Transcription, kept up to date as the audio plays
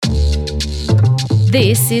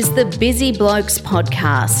This is the Busy Blokes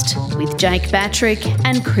podcast with Jake Batrick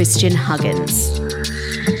and Christian Huggins.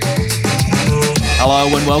 Hello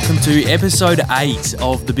and welcome to episode 8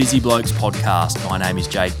 of the Busy Blokes podcast. My name is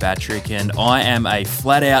Jake Batrick and I am a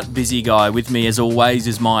flat out busy guy. With me as always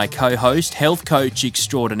is my co-host, health coach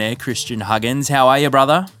extraordinaire, Christian Huggins. How are you,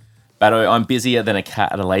 brother? Batto, I'm busier than a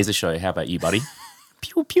cat at a laser show. How about you, buddy?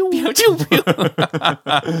 Pew, pew, pew, pew.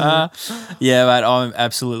 Yeah, mate, I'm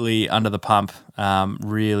absolutely under the pump.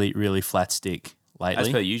 Really flat stick lately. As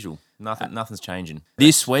per usual. Nothing's changing.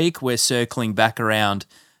 This week, we're circling back around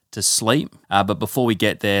to sleep. But before we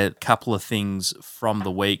get there, a couple of things from the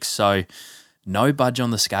week. So no budge on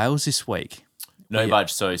the scales this week. No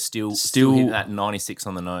budge, so still hitting that 96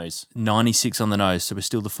 on the nose. 96 on the nose, so we're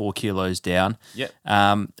still the 4 kilos down. Yep.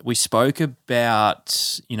 We spoke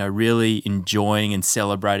about, really enjoying and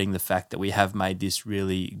celebrating the fact that we have made this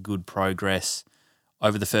really good progress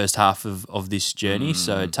over the first half of this journey.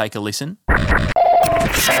 So take a listen. I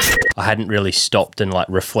hadn't really stopped and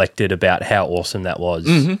reflected about how awesome that was.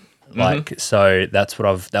 So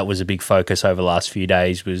that was a big focus over the last few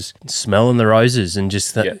days, was smelling the roses and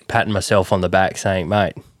just patting myself on the back saying,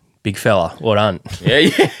 mate, big fella, well done. Yeah.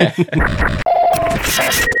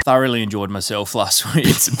 Thoroughly enjoyed myself last week.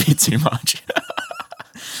 It's a bit too much.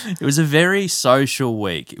 It was a very social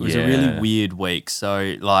week. It was a really Yeah. weird week.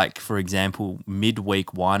 So, for example,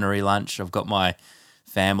 midweek winery lunch. I've got my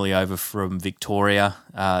family over from Victoria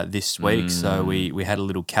this week. So we had a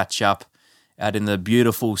little catch up out in the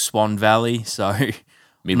beautiful Swan Valley. So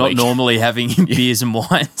not normally having beers and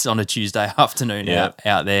wines on a Tuesday afternoon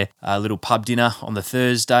out there. A little pub dinner on the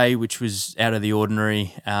Thursday, which was out of the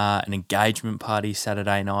ordinary. An engagement party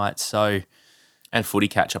Saturday night. So... And footy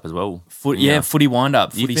catch up as well. Footy wind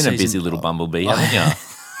up. You've been a busy little bumblebee, haven't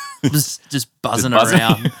you? just buzzing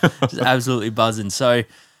around, just absolutely buzzing. So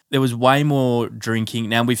there was way more drinking.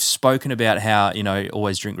 Now, we've spoken about how,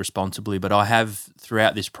 always drink responsibly, but I have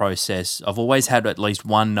throughout this process, I've always had at least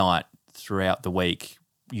one night throughout the week,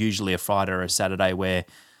 usually a Friday or a Saturday, where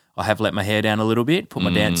I have let my hair down a little bit, put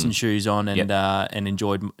my dancing shoes on and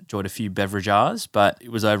enjoyed a few beverages. But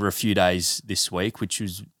it was over a few days this week, which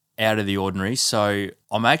was out of the ordinary. So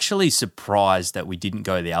I'm actually surprised that we didn't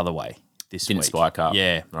go the other way this week. Didn't spike up.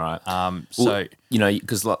 Yeah. Right. So,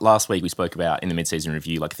 because last week we spoke about in the mid-season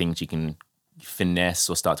review, things you can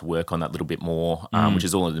finesse or start to work on that little bit more, which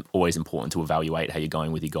is always important to evaluate how you're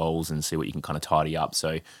going with your goals and see what you can kind of tidy up. So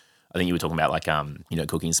I think you were talking about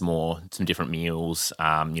cooking some different meals,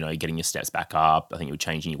 getting your steps back up. I think you were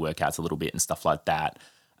changing your workouts a little bit and stuff like that.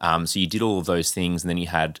 So you did all of those things, and then you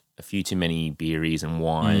had a few too many beeries and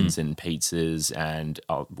wines and pizzas, and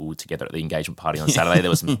we were together at the engagement party on Saturday. There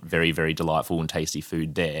was some very, very delightful and tasty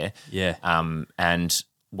food there. Yeah. And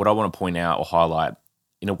what I want to point out or highlight,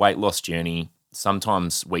 in a weight loss journey,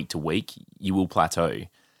 sometimes week to week, you will plateau.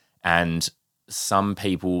 And some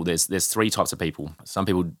people, there's 3 types of people. Some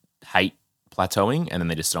people hate plateauing, and then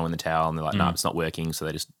they just throw in the towel and they're like, no, it's not working, so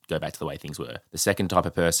they just go back to the way things were. The second type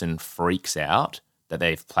of person freaks out that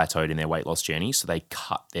they've plateaued in their weight loss journey, so they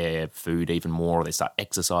cut their food even more, or they start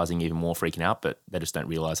exercising even more, freaking out, but they just don't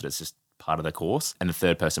realize that it's just part of the course. And the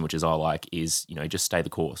third person, which is I like, is, just stay the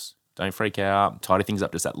course. Don't freak out, tidy things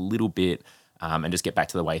up just that little bit, and just get back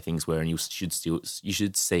to the way things were, and you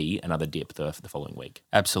should see another dip the following week.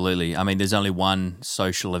 Absolutely. I mean, there's only one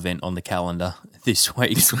social event on the calendar this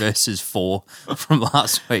week versus 4 from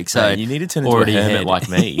last week. So you need to turn into a hermit like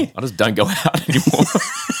me. I just don't go out anymore.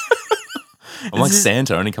 I'm like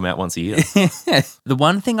Santa, I only come out once a year. The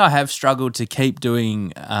one thing I have struggled to keep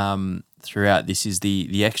doing throughout this is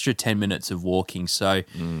the extra 10 minutes of walking. So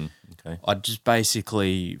I just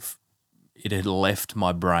basically, it had left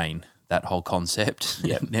my brain, that whole concept.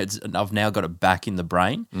 Yep. I've now got it back in the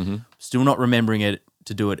brain. Still not remembering it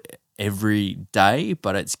to do it every day,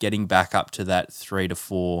 but it's getting back up to that 3 to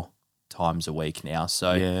 4 times a week now.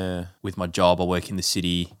 So with my job, I work in the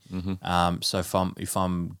city. So if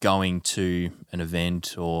I'm going to an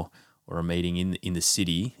event or a meeting in the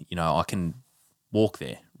city, I can walk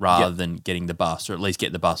there rather than getting the bus, or at least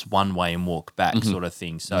get the bus one way and walk back sort of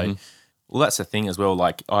thing. So well, that's the thing as well.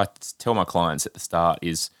 Like I tell my clients at the start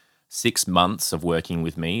is 6 months of working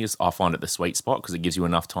with me is I find it the sweet spot, because it gives you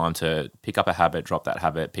enough time to pick up a habit, drop that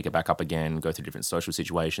habit, pick it back up again, go through different social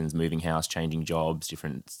situations, moving house, changing jobs,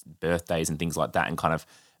 different birthdays and things like that, and kind of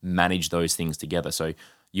manage those things together. So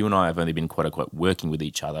you and I have only been quote unquote working with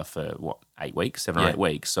each other for 8 weeks, 7 or 8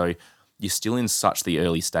 weeks. So you're still in such the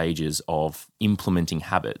early stages of implementing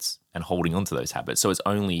habits and holding on to those habits. So it's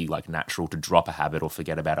only natural to drop a habit or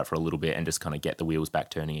forget about it for a little bit and just kind of get the wheels back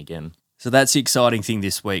turning again. So that's the exciting thing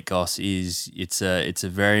this week, Goss, is it's a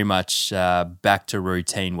very much back to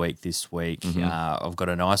routine week this week. I've got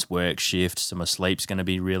a nice work shift, so my sleep's going to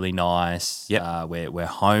be really nice. Yep. We're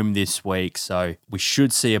home this week, so we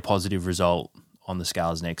should see a positive result on the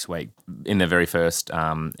scales next week. In the very first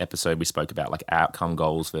episode, we spoke about like outcome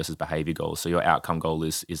goals versus behavior goals. So your outcome goal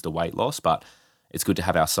is the weight loss, but it's good to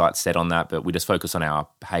have our sights set on that. But we just focus on our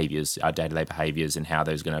behaviors, our day-to-day behaviors, and how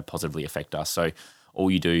those are going to positively affect us. So all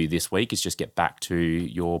you do this week is just get back to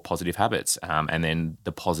your positive habits. And then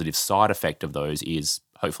the positive side effect of those is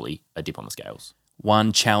hopefully a dip on the scales.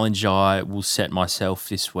 One challenge I will set myself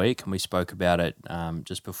this week, and we spoke about it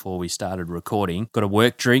just before we started recording, got a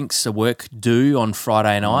work drinks, a work do on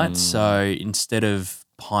Friday night. So instead of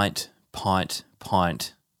pint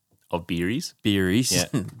Of beeries? beeries,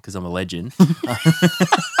 because I'm a legend,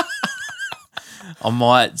 I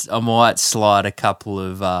might slide a couple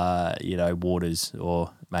of waters,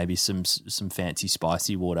 or maybe some fancy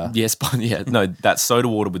spicy water. Yes, no, that soda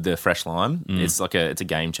water with the fresh lime, it's a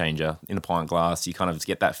game changer. In a pint glass, you kind of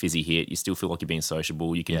get that fizzy hit. You still feel like you're being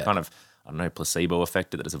sociable. You can kind of, placebo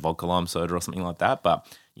affect it, that it's a vodka lime soda or something like that. But,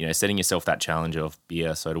 setting yourself that challenge of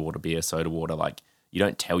beer, soda water, like you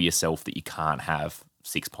don't tell yourself that you can't have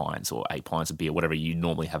 6 pints or 8 pints of beer, whatever you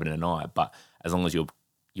normally have in a night. But as long as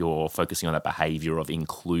you're focusing on that behavior of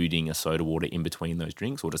including a soda water in between those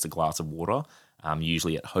drinks or just a glass of water,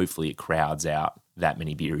 hopefully it crowds out that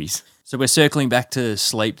many beeries. So we're circling back to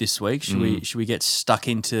sleep this week. Should we get stuck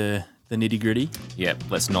into the nitty gritty? Yeah,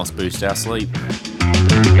 let's NOS boost our sleep.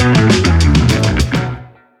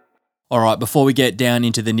 All right, before we get down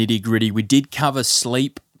into the nitty gritty, we did cover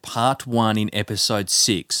sleep part 1 in episode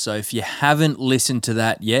 6. So if you haven't listened to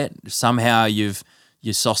that yet, somehow your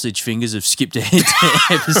sausage fingers have skipped ahead to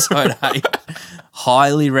episode 8.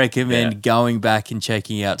 Highly recommend going back and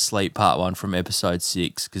checking out Sleep Part 1 from episode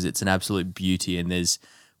 6, because it's an absolute beauty, and there's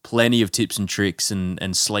plenty of tips and tricks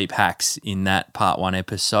and sleep hacks in that Part 1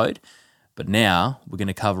 episode. But now we're going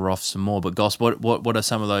to cover off some more. But Goss, what are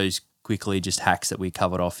some of those quickly just hacks that we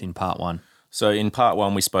covered off in Part 1? So in part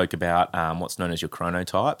 1, we spoke about what's known as your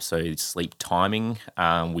chronotype, so sleep timing.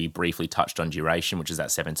 We briefly touched on duration, which is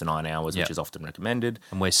that 7 to 9 hours, which is often recommended.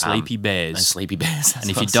 And we're sleepy bears. And sleepy bears. And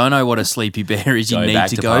if you don't know what a sleepy bear is, you need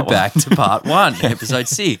to go back to part 1, episode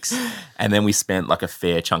 6. And then we spent like a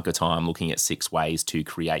fair chunk of time looking at 6 ways to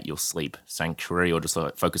create your sleep sanctuary, or just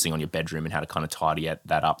focusing on your bedroom and how to kind of tidy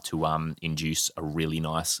that up to induce a really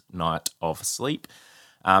nice night of sleep.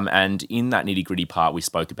 And in that nitty-gritty part, we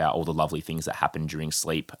spoke about all the lovely things that happen during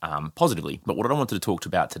sleep positively. But what I wanted to talk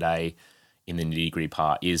about today in the nitty-gritty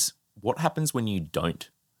part is what happens when you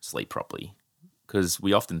don't sleep properly. Because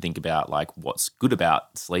we often think about like what's good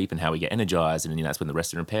about sleep and how we get energized, and that's when the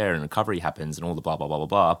rest and repair and recovery happens and all the blah, blah, blah,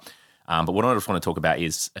 blah, blah. But what I just want to talk about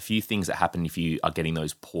is a few things that happen if you are getting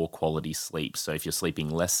those poor quality sleep. So if you're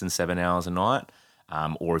sleeping less than 7 hours a night,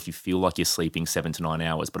 or if you feel like you're sleeping 7 to 9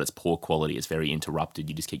 hours, but it's poor quality, it's very interrupted,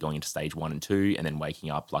 you just keep going into stage 1 and 2 and then waking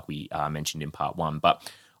up like we mentioned in part 1. But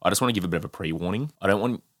I just want to give a bit of a pre-warning. I don't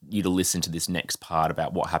want you to listen to this next part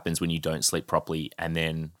about what happens when you don't sleep properly and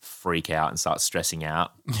then freak out and start stressing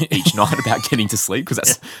out each night about getting to sleep, because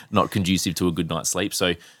that's not conducive to a good night's sleep.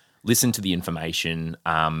 So listen to the information,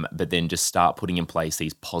 but then just start putting in place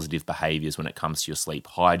these positive behaviors when it comes to your sleep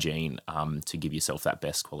hygiene to give yourself that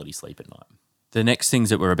best quality sleep at night. The next things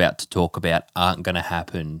that we're about to talk about aren't going to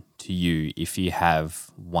happen to you if you have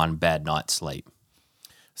one bad night's sleep.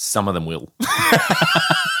 Some of them will.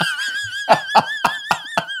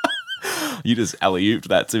 You just alley-ooped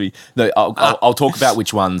that to me. No, I'll talk about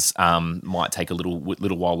which ones might take a little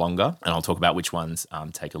while longer, and I'll talk about which ones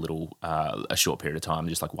take a short period of time,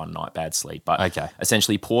 just like one night bad sleep. But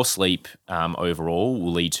essentially, poor sleep overall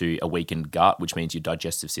will lead to a weakened gut, which means your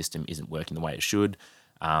digestive system isn't working the way it should.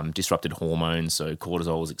 Disrupted hormones, so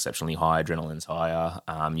cortisol is exceptionally high, adrenaline's higher.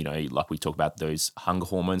 Like we talked about those hunger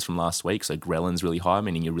hormones from last week. So ghrellin's really high,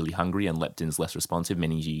 meaning you're really hungry, and leptin's less responsive,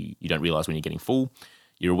 meaning you don't realize when you're getting full.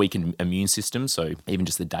 You're a weakened immune system, so even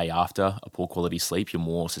just the day after a poor quality sleep, you're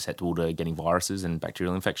more susceptible to getting viruses and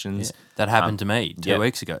bacterial infections. Yeah, that happened to me 2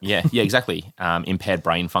 weeks ago. Yeah, exactly. Impaired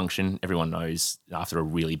brain function. Everyone knows after a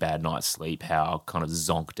really bad night's sleep how kind of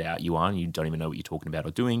zonked out you are, and you don't even know what you're talking about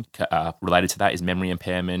or doing. Related to that is memory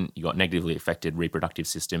impairment. You got negatively affected reproductive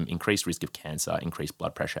system, increased risk of cancer, increased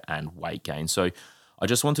blood pressure, and weight gain. So I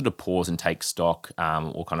just wanted to pause and take stock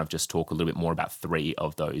or kind of just talk a little bit more about 3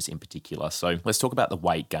 of those in particular. So let's talk about the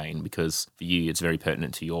weight gain, because for you, it's very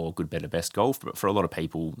pertinent to your good, better, best goal. But for a lot of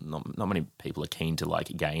people, not many people are keen to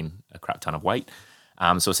like gain a crap ton of weight.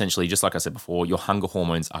 So essentially, just like I said before, your hunger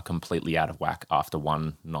hormones are completely out of whack after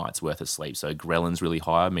one night's worth of sleep. So ghrelin's really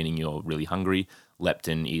high, meaning you're really hungry.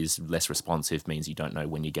 Leptin is less responsive, means you don't know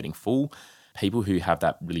when you're getting full. People who have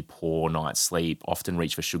that really poor night's sleep often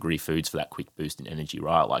reach for sugary foods for that quick boost in energy,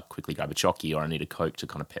 right? Like quickly grab a chocky, or I need a Coke to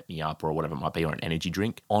kind of pep me up, or whatever it might be, or an energy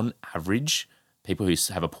drink. On average, people who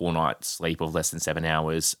have a poor night's sleep of less than 7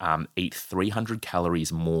 hours eat 300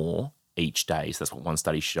 calories more each day. So that's what one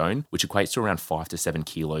study's shown, which equates to around 5 to 7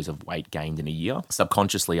 kilos of weight gained in a year.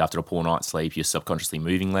 Subconsciously, after a poor night's sleep, you're subconsciously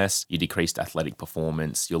moving less, you decreased athletic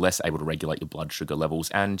performance, you're less able to regulate your blood sugar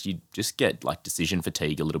levels, and you just get like decision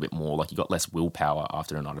fatigue a little bit more, like you got less willpower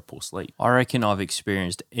after a night of poor sleep. I reckon I've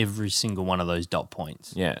experienced every single one of those dot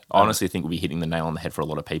points. Yeah, I honestly think we'll be hitting the nail on the head for a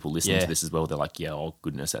lot of people listening to this as well. They're like, yeah, oh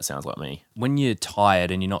goodness, that sounds like me. When you're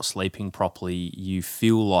tired and you're not sleeping properly, you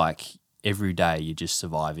feel like every day you're just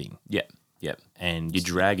surviving. Yep. And you're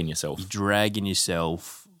dragging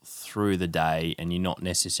yourself. Through the day, and you're not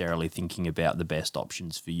necessarily thinking about the best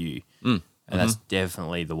options for you. And that's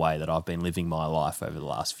definitely the way that I've been living my life over the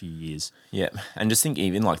last few years. Yeah. And just think,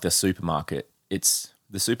 even like the supermarket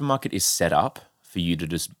is set up for you to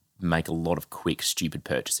just make a lot of quick, stupid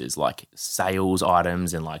purchases, like sales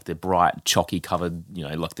items and like the bright, chalky covered,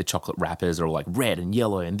 like the chocolate wrappers are all like red and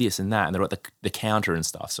yellow and this and that, and they're at the counter and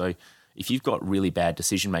stuff. So if you've got really bad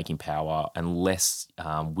decision-making power and less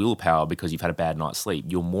willpower because you've had a bad night's sleep,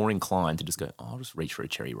 you're more inclined to just go, oh, I'll just reach for a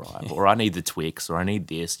cherry ripe, or I need the Twix, or I need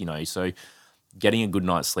this, So getting a good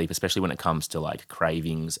night's sleep, especially when it comes to like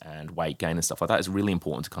cravings and weight gain and stuff like that, is really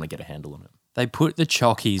important to kind of get a handle on it. They put the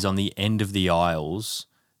chockies on the end of the aisles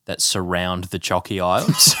that surround the chocky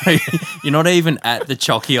aisle. So you're not even at the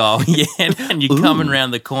chocky aisle yet, and you're coming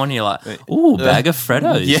around the corner, you're like, ooh, bag of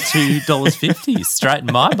Freddos, $2.50, straight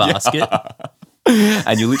in my basket.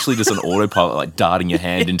 And you're literally just on autopilot, like darting your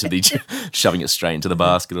hand into shoving it straight into the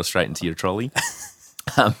basket or straight into your trolley.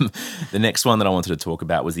 The next one that I wanted to talk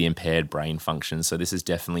about was the impaired brain function. So this is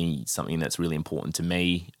definitely something that's really important to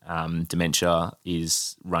me. Dementia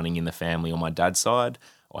is running in the family on my dad's side,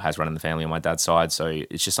 or has run in the family on my dad's side. So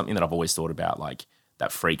it's just something that I've always thought about, like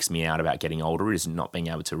that freaks me out about getting older, is not being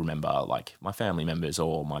able to remember like my family members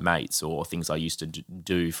or my mates or things I used to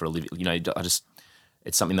do for a living.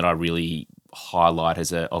 It's something that I really highlight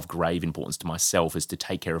as of grave importance to myself, is to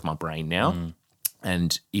take care of my brain now.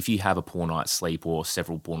 And if you have a poor night's sleep or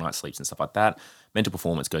several poor night's sleeps and stuff like that, mental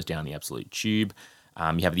performance goes down the absolute tube.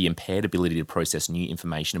 You have the impaired ability to process new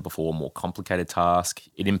information and perform more complicated tasks.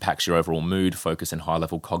 It impacts your overall mood, focus, and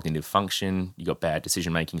high-level cognitive function. You got bad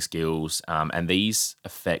decision-making skills, and these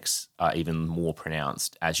effects are even more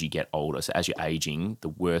pronounced as you get older. So as you're aging, the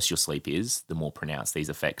worse your sleep is, the more pronounced these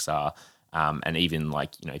effects are. And even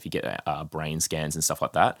like, if you get brain scans and stuff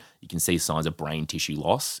like that, you can see signs of brain tissue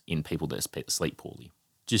loss in people that sleep poorly.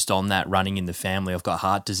 Just on that, running in the family, I've got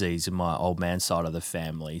heart disease in my old man's side of the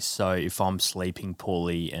family. So if I'm sleeping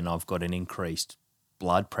poorly and I've got an increased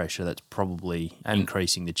blood pressure, that's probably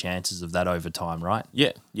increasing the chances of that over time, right?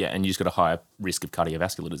 Yeah. And you just got a higher risk of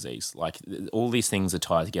cardiovascular disease. Like all these things are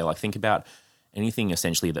tied together. Like think about anything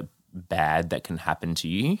essentially that bad that can happen to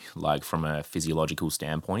you, like from a physiological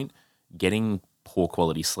standpoint. Getting poor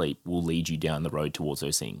quality sleep will lead you down the road towards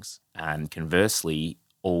those things. And conversely,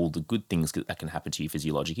 all the good things that can happen to you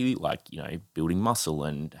physiologically, like, building muscle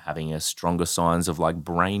and having a stronger signs of like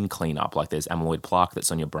brain cleanup, like there's amyloid plaque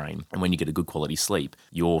that's on your brain. And when you get a good quality sleep,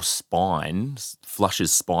 your spine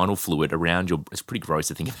flushes spinal fluid around it's pretty gross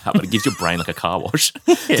to think about, but it gives your brain like a car wash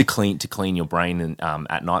to clean your brain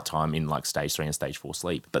at nighttime in like stage 3 and stage 4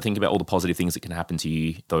 sleep. But think about all the positive things that can happen to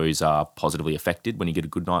you. Those are positively affected when you get a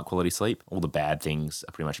good night quality sleep. All the bad things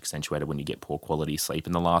are pretty much accentuated when you get poor quality sleep.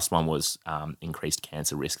 And the last one was increased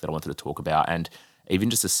cancer risk that I wanted to talk about. And even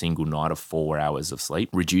just a single night of 4 hours of sleep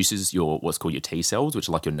reduces your what's called your T cells, which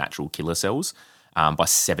are like your natural killer cells, by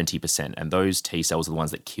 70%. And those T cells are the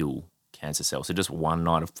ones that kill cancer cells. So just one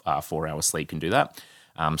night of 4 hours sleep can do that.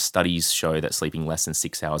 Studies show that sleeping less than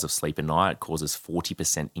 6 hours of sleep a night causes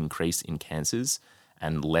 40% increase in cancers,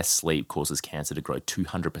 and less sleep causes cancer to grow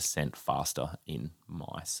 200% faster in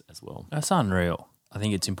mice as well. That's unreal. I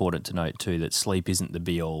think it's important to note too that sleep isn't the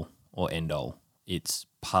be-all or end-all. It's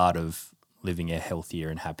part of living a healthier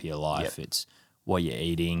and happier life. Yep. It's what you're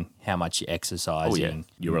eating, how much you're exercising.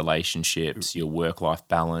 Your relationships, your work-life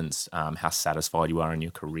balance, how satisfied you are in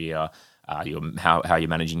your career, how you're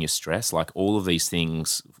managing your stress. Like all of these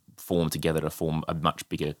things form together to form a much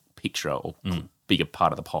bigger picture or bigger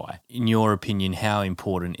part of the pie. In your opinion, how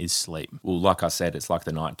important is sleep? Well, like I said, it's like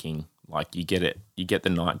the Night King. Like you get the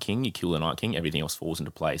Night King, you kill the Night King, everything else falls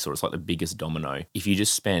into place. Or it's like the biggest domino. If you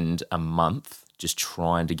just spend a month just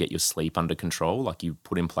trying to get your sleep under control, like you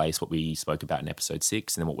put in place what we spoke about in episode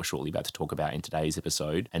 6 and then what we're shortly about to talk about in today's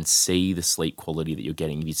episode, and see the sleep quality that you're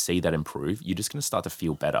getting, if you see that improve, you're just going to start to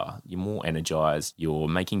feel better. You're more energized. You're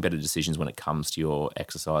making better decisions when it comes to your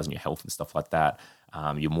exercise and your health and stuff like that.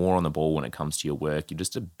 You're more on the ball when it comes to your work. You're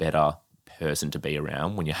just a better person to be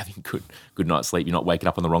around when you're having good night's sleep. You're not waking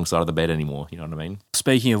up on the wrong side of the bed anymore. You know what I mean?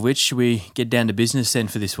 Speaking of which, should we get down to business then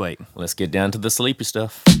for this week? Let's get down to the sleepy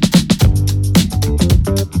stuff.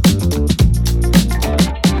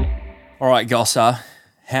 All right, Gosser,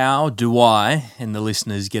 how do I and the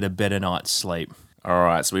listeners get a better night's sleep? All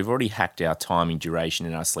right, so we've already hacked our timing, duration,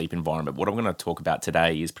 and our sleep environment. What I'm going to talk about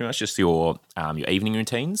today is pretty much just your evening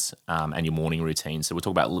routines and your morning routines. So we'll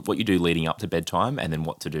talk about what you do leading up to bedtime and then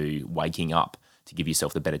what to do waking up to give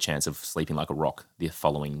yourself the better chance of sleeping like a rock the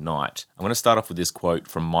following night. I'm going to start off with this quote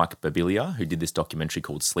from Mike Birbiglia, who did this documentary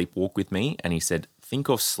called Sleepwalk with Me, and he said, "Think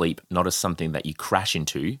of sleep not as something that you crash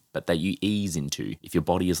into, but that you ease into. If your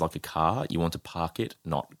body is like a car, you want to park it,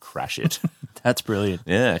 not crash it." That's brilliant.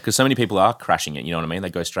 Yeah, because so many people are crashing it, you know what I mean? They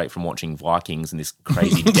go straight from watching Vikings and this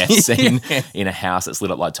crazy death scene in a house that's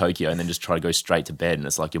lit up like Tokyo and then just try to go straight to bed, and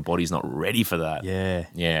it's like your body's not ready for that. Yeah.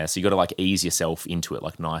 Yeah, so you got to like ease yourself into it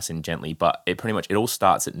like nice and gently, but it all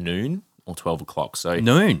starts at noon or 12 o'clock. So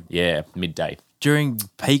Noon? Yeah, midday. During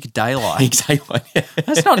peak daylight? Exactly.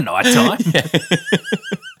 That's not nighttime.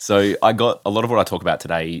 So a lot of what I talk about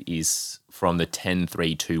today is from the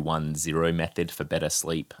 10-3-2-1-0 method for better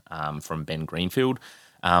sleep from Ben Greenfield.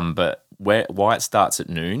 But why it starts at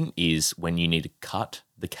noon is when you need to cut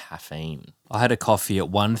the caffeine. I had a coffee at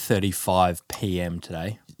 1:35 p.m.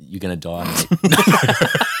 today. You're going to die, mate.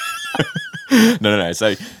 No.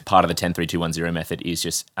 So part of the 10-3-2-1-0 method is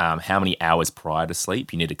just how many hours prior to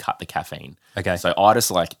sleep you need to cut the caffeine. Okay. So I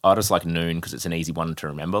just like noon because it's an easy one to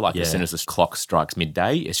remember. Like as soon as the clock strikes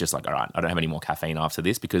midday, it's just like, all right, I don't have any more caffeine after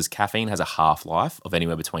this, because caffeine has a half-life of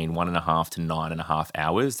anywhere between 1.5 to 9.5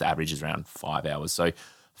 hours. The average is around 5 hours. So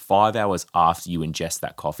 5 hours after you ingest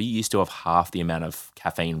that coffee, you still have half the amount of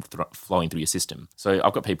caffeine flowing through your system. So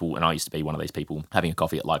I've got people, and I used to be one of these people, having a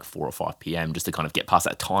coffee at like 4 or 5 p.m. just to kind of get past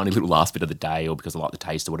that tiny little last bit of the day, or because I like the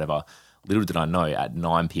taste or whatever. Little did I know, at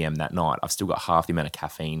 9 p.m. that night, I've still got half the amount of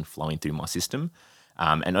caffeine flowing through my system.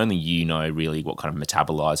 And only you know really what kind of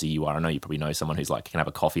metabolizer you are. I know you probably know someone who's like can have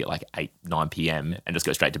a coffee at like 8, 9 p.m. and just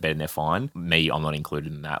go straight to bed and they're fine. Me, I'm not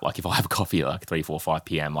included in that. Like if I have a coffee at like 3, 4, 5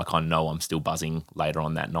 p.m., like I know I'm still buzzing later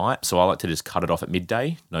on that night. So I like to just cut it off at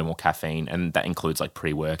midday, no more caffeine. And that includes like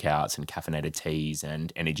pre-workouts and caffeinated teas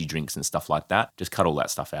and energy drinks and stuff like that. Just cut all that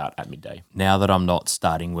stuff out at midday. Now that I'm not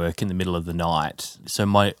starting work in the middle of the night, so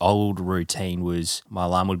my old routine was my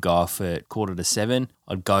alarm would go off at 6:45.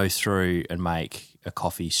 I'd go through and make a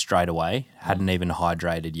coffee straight away, hadn't even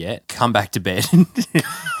hydrated yet, come back to bed,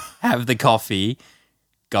 have the coffee,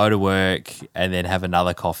 go to work, and then have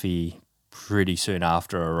another coffee pretty soon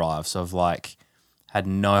after I arrive. So I've like had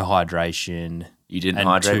no hydration. You didn't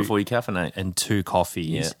hydrate before you caffeinate. And 2 coffees.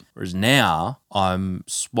 Yeah. Whereas now I'm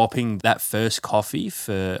swapping that first coffee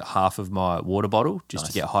for half of my water bottle just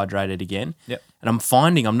to get hydrated again. Yep. And I'm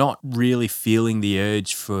finding I'm not really feeling the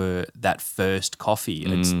urge for that first coffee.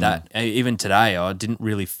 It's that even today I didn't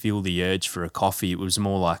really feel the urge for a coffee. It was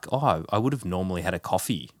more like, oh, I would have normally had a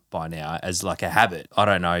coffee by now as like a habit. I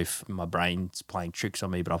don't know if my brain's playing tricks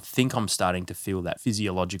on me, but I think I'm starting to feel that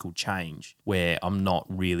physiological change where I'm not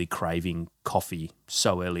really craving coffee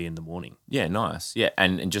so early in the morning. Yeah, nice. Yeah,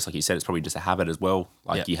 and just like you said, it's probably just a habit as well.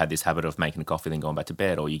 Like you had this habit of making a coffee, then going back to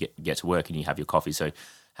bed, or you get to work and you have your coffee. So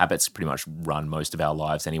habits pretty much run most of our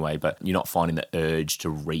lives anyway, but you're not finding the urge to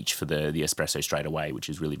reach for the espresso straight away, which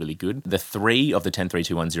is really, really good. The 3 of the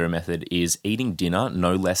 10-3-2-1-0 method is eating dinner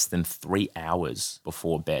no less than 3 hours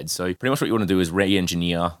before bed. So pretty much what you want to do is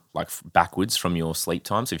re-engineer like backwards from your sleep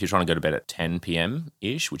time. So if you're trying to go to bed at 10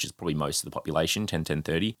 p.m.-ish, which is probably most of the population,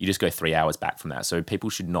 10:30, you just go 3 hours back from that. So people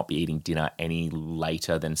should not be eating dinner any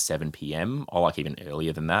later than 7 p.m. I like even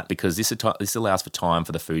earlier than that, because this allows for time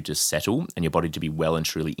for the food to settle and your body to be well and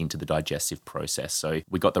truly into the digestive process. So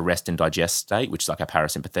we got the rest and digest state, which is like our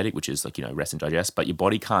parasympathetic, which is like, rest and digest, but your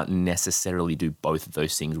body can't necessarily do both of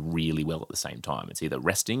those things really well at the same time. It's either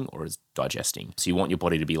resting or it's digesting. So you want your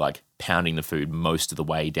body to be like pounding the food most of the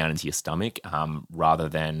way down into your stomach, rather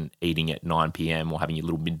than eating at 9 p.m. or having your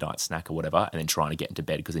little midnight snack or whatever and then trying to get into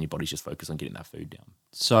bed, because then your body's just focused on getting that food down.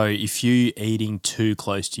 So if you're eating too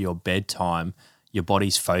close to your bedtime, your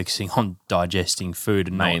body's focusing on digesting food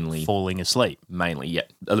and Mainly. not falling asleep. Mainly, yeah.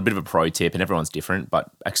 A little bit of a pro tip, and everyone's different,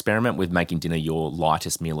 but experiment with making dinner your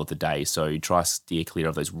lightest meal of the day. So try steer clear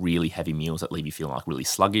of those really heavy meals that leave you feeling like really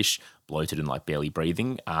sluggish, bloated, and like barely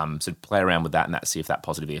breathing. So play around with that and see if that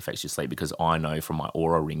positively affects your sleep, because I know from my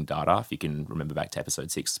Oura Ring data, if you can remember back to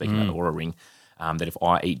episode 6, speaking about the Oura Ring, that if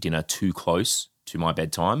I eat dinner too close to my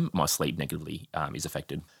bedtime, my sleep negatively is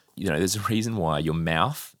affected. You know, there's a reason why your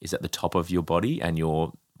mouth is at the top of your body and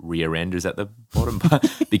your rear end is at the bottom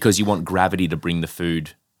because you want gravity to bring the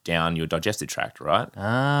food down your digestive tract, right?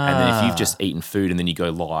 And then if you've just eaten food and then you go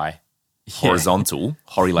lie horizontal,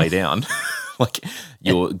 hori lay down, like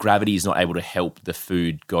your gravity is not able to help the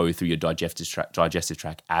food go through your digestive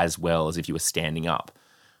tract as well as if you were standing up.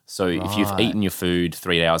 So if you've eaten your food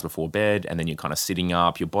 3 hours before bed and then you're kind of sitting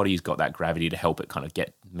up, your body's got that gravity to help it kind of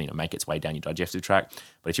make its way down your digestive tract.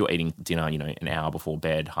 But if you're eating dinner, an hour before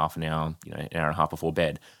bed, half an hour, an hour and a half before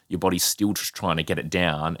bed, your body's still just trying to get it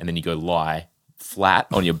down, and then you go lie flat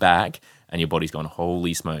on your back and your body's gone,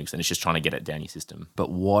 holy smokes, and it's just trying to get it down your system. But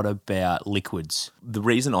what about liquids? The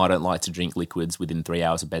reason I don't like to drink liquids within 3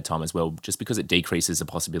 hours of bedtime as well, just because it decreases the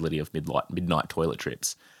possibility of midnight toilet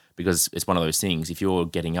trips. Because it's one of those things, if you're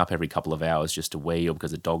getting up every couple of hours just to wee, or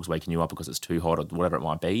because the dog's waking you up because it's too hot or whatever it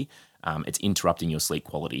might be, it's interrupting your sleep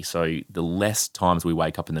quality. So the less times we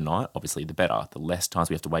wake up in the night, obviously the better. The less times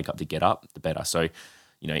we have to wake up to get up, the better. So,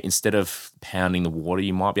 instead of pounding the water,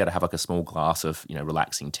 you might be able to have like a small glass of,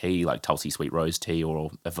 relaxing tea, like Tulsi Sweet Rose tea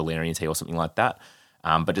or a valerian tea or something like that.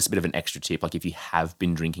 But just a bit of an extra tip, like if you have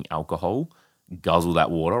been drinking alcohol, guzzle that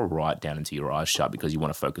water right down into your eyes shut, because you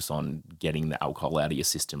want to focus on getting the alcohol out of your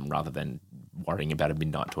system rather than worrying about a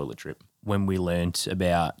midnight toilet trip. When we learnt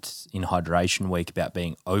about in Hydration Week about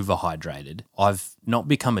being overhydrated, I've not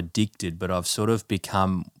become addicted, but I've sort of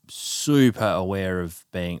become super aware of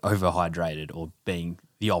being overhydrated or being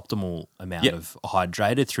the optimal amount of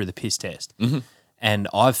hydrated through the piss test. Mm-hmm. And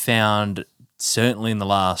I've found certainly in the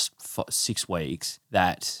last 6 weeks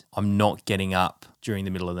that I'm not getting up during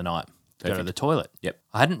the middle of the night. Go to the toilet. Yep.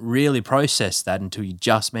 I hadn't really processed that until you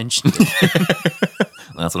just mentioned it.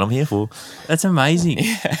 That's what I'm here for. That's amazing.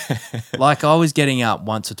 Like I was getting up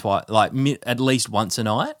once or twice, like at least once a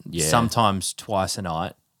night, sometimes twice a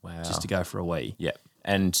night, just to go for a wee. Yeah.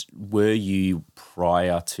 And were you,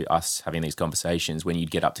 prior to us having these conversations, when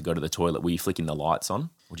you'd get up to go to the toilet, were you flicking the lights on? Or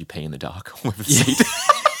would you pee in the dark?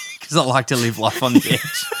 Because I like to live life on the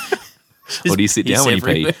edge. Or do you sit down when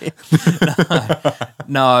you pee?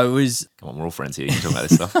 No, it was... Come on, we're all friends here. You can talk about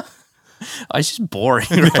this stuff. It's just boring,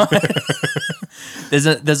 right?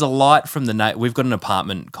 There's a light from the... We've got an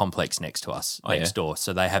apartment complex next to us, next door.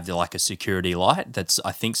 So they have like a security light that's,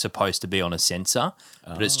 I think, supposed to be on a sensor,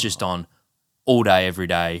 but it's just on all day, every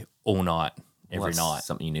day, all night, every night.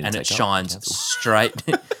 Something you need to and take it shines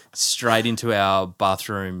straight into our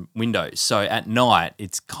bathroom windows. So at night,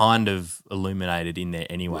 it's kind of illuminated in there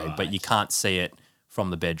anyway, but you can't see it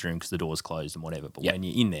from the bedroom because the door's closed and whatever. But when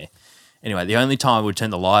you're in there, anyway, the only time we turn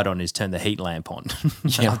the light on is turn the heat lamp on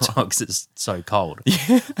because it's so cold.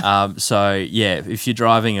 So if you're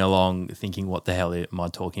driving along thinking, what the hell am I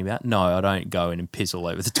talking about? No, I don't go in and piss all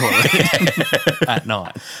over the toilet at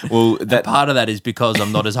night. Well, part of that is because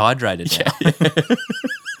I'm not as hydrated now.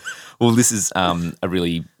 Well, this is a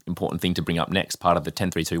really important thing to bring up next, part of the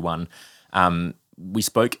 10-3-2-1. We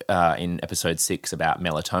spoke in episode 6 about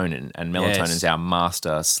melatonin, and melatonin is our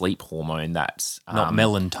master sleep hormone. That's not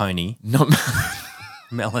melatonin. Not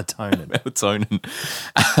melatonin. Melatonin.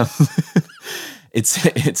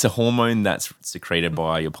 It's a hormone that's secreted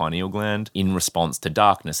by your pineal gland in response to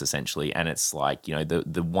darkness, essentially, and it's like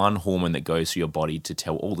the one hormone that goes through your body to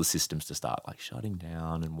tell all the systems to start like shutting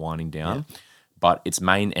down and winding down. Yeah. But its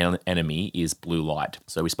main enemy is blue light.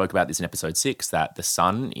 So we spoke about this in episode 6, that the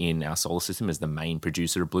sun in our solar system is the main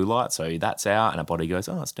producer of blue light. So that's out, and our body goes,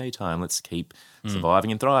 it's daytime. Let's keep surviving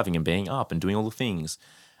and thriving and being up and doing all the things.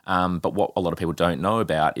 But what a lot of people don't know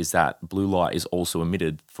about is that blue light is also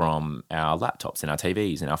emitted from our laptops and our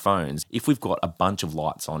TVs and our phones. If we've got a bunch of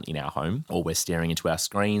lights on in our home, or we're staring into our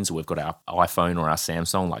screens, or we've got our iPhone or our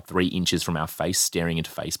Samsung like 3 inches from our face staring into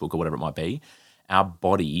Facebook or whatever it might be, our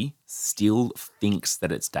body still thinks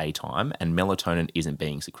that it's daytime and melatonin isn't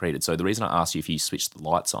being secreted. So the reason I asked you if you switch the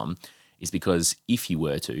lights on is because if you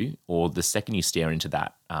were to, or the second you stare into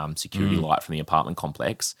that security light from the apartment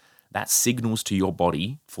complex, that signals to your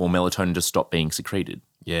body for melatonin to stop being secreted.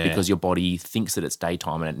 Yeah. Because your body thinks that it's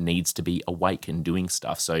daytime and it needs to be awake and doing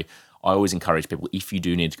stuff. So I always encourage people, if you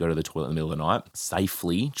do need to go to the toilet in the middle of the night,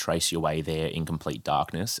 safely trace your way there in complete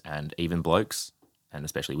darkness. And even blokes, and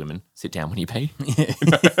especially women, sit down when you pee.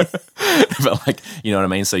 But like, you know what I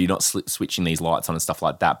mean? So you're not switching these lights on and stuff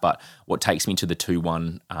like that. But what takes me to the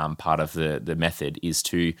 2-1 part of the method is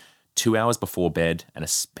to 2 hours before bed, and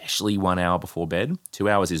especially 1 hour before bed. 2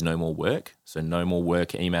 hours is no more work. So no more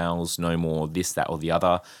work emails, no more this, that, or the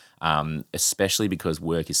other, especially because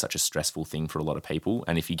work is such a stressful thing for a lot of people.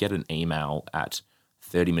 And if you get an email at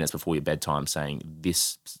 30 minutes before your bedtime saying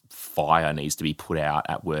this fire needs to be put out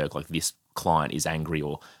at work, like this client is angry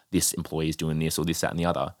or this employee is doing this or this, that, and the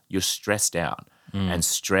other, you're stressed out. And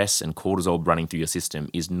stress and cortisol running through your system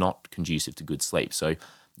is not conducive to good sleep. So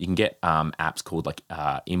you can get apps called like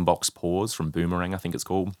Inbox Pause from Boomerang, I think it's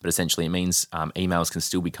called. But essentially it means emails can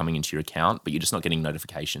still be coming into your account, but you're just not getting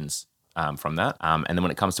notifications from that. And then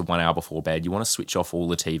when it comes to 1 hour before bed, you want to switch off all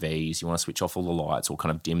the TVs, you want to switch off all the lights or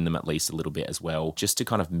kind of dim them at least a little bit as well, just to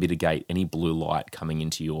kind of mitigate any blue light coming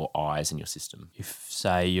into your eyes and your system. If,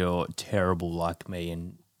 say, you're terrible like me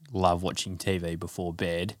and love watching TV before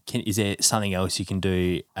bed, is there something else you can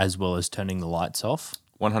do as well as turning the lights off?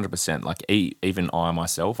 100%. Like even I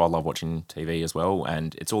myself, I love watching TV as well,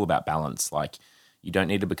 and it's all about balance. Like you don't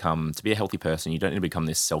need to be a healthy person, you don't need to become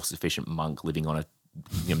this self-sufficient monk living on a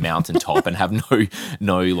mountaintop and have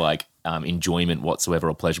no like enjoyment whatsoever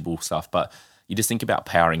or pleasurable stuff. But you just think about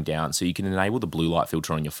powering down. So you can enable the blue light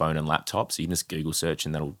filter on your phone and laptop. So you can just Google search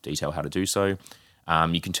and that'll detail how to do so.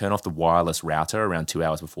 You can turn off the wireless router around 2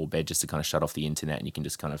 hours before bed just to kind of shut off the internet, and you can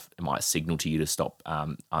just kind of, it might signal to you to stop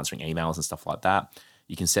answering emails and stuff like that.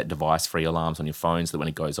 You can set device-free alarms on your phone so that when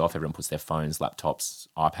it goes off, everyone puts their phones, laptops,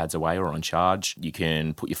 iPads away or on charge. You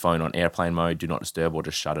can put your phone on airplane mode, do not disturb, or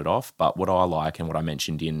just shut it off. But what I like and what I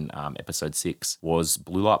mentioned in episode 6 was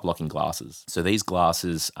blue light blocking glasses. So these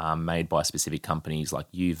glasses are made by specific companies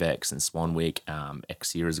like Uvex and Swanwick.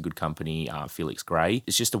 Exia is a good company, Felix Gray.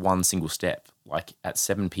 It's just a one single step. Like at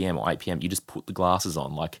 7 p.m. or 8 p.m, you just put the glasses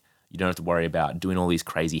on. Like you don't have to worry about doing all these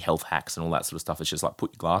crazy health hacks and all that sort of stuff. It's just like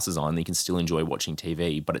put your glasses on and you can still enjoy watching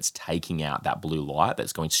TV, but it's taking out that blue light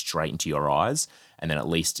that's going straight into your eyes. And then at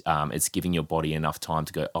least it's giving your body enough time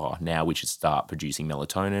to go, oh, now we should start producing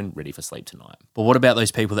melatonin, ready for sleep tonight. But what about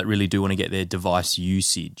those people that really do want to get their device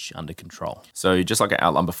usage under control? So just like I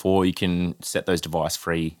outlined before, you can set those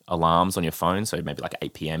device-free alarms on your phone. So maybe like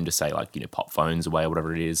 8 p.m. to say like, pop phones away or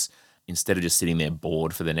whatever it is. Instead of just sitting there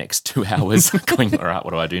bored for the next 2 hours going, all right,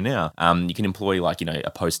 what do I do now? You can employ like,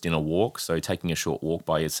 a post-dinner walk. So taking a short walk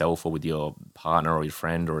by yourself or with your partner or your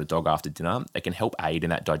friend or a dog after dinner, it can help aid in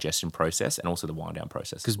that digestion process and also the wind down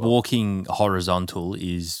process. Because walking horizontal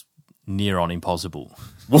is near on impossible.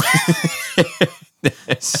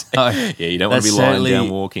 So yeah, you don't want to be lying down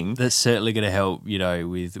walking. That's certainly going to help,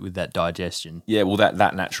 with that digestion. Yeah, well,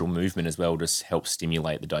 that natural movement as well just helps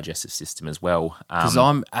stimulate the digestive system as well. Because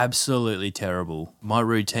I'm absolutely terrible. My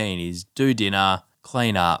routine is do dinner,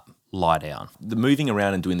 clean up, lie down. The moving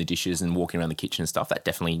around and doing the dishes and walking around the kitchen and stuff, that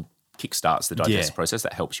definitely kickstarts the digestive process.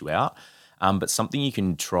 That helps you out. But something you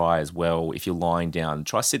can try as well, if you're lying down,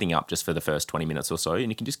 try sitting up just for the first 20 minutes or so,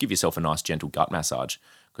 and you can just give yourself a nice gentle gut massage,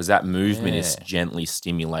 because that movement is gently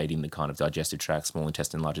stimulating the kind of digestive tract, small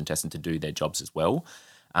intestine, large intestine to do their jobs as well.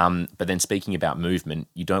 But then speaking about movement,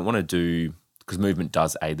 you don't want to do, because movement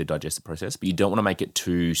does aid the digestive process, but you don't want to make it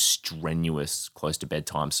too strenuous close to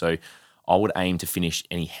bedtime. So I would aim to finish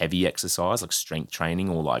any heavy exercise like strength training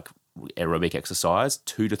or like aerobic exercise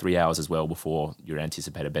 2 to 3 hours as well before your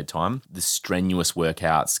anticipated bedtime. The strenuous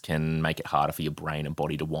workouts can make it harder for your brain and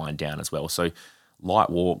body to wind down as well. So light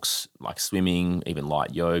walks like swimming, even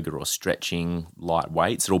light yoga or stretching, light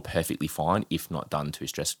weights are all perfectly fine if not done too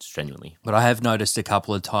strenuously. But I have noticed a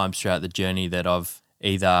couple of times throughout the journey that I've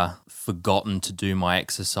either forgotten to do my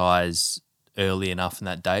exercise early enough in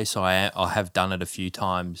that day, so I have done it a few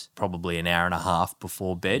times, probably an hour and a half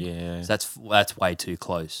before bed. Yeah, so that's way too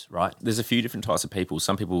close, right? There's a few different types of people.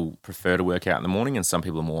 Some people prefer to work out in the morning, and some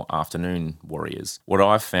people are more afternoon warriors. What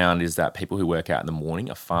I've found is that people who work out in the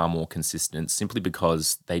morning are far more consistent, simply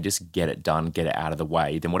because they just get it done, get it out of the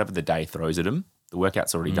way. Then whatever the day throws at them, the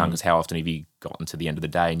workout's already done. Because how often have you gotten to the end of the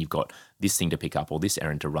day and you've got this thing to pick up or this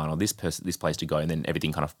errand to run or this place to go, and then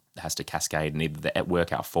everything kind of has to cascade, and either the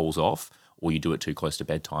workout falls off or you do it too close to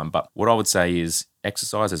bedtime. But what I would say is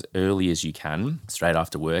exercise as early as you can, straight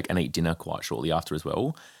after work, and eat dinner quite shortly after as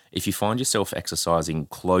well. If you find yourself exercising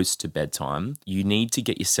close to bedtime, you need to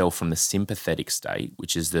get yourself from the sympathetic state,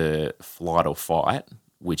 which is the flight or fight,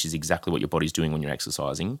 which is exactly what your body's doing when you're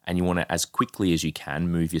exercising, and you want to, as quickly as you can,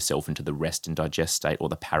 move yourself into the rest and digest state or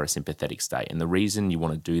the parasympathetic state. And the reason you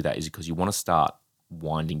want to do that is because you want to start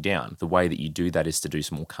winding down. The way that you do that is to do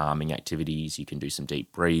some more calming activities. You can do some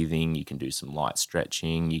deep breathing. You can do some light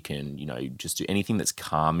stretching. You can, just do anything that's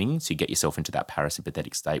calming to get yourself into that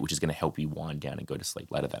parasympathetic state, which is going to help you wind down and go to sleep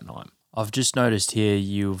later that night. I've just noticed here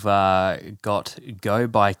you've got go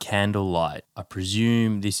by candlelight. I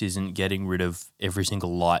presume this isn't getting rid of every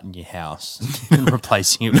single light in your house and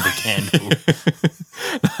replacing it with a candle.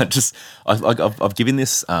 I've given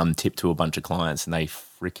this tip to a bunch of clients and they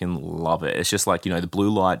freaking love it. It's just like, the blue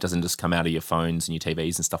light doesn't just come out of your phones and your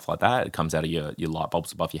TVs and stuff like that. It comes out of your light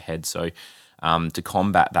bulbs above your head. So to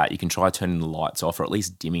combat that, you can try turning the lights off or at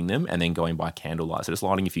least dimming them and then going by candlelight. So just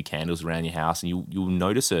lighting a few candles around your house and you'll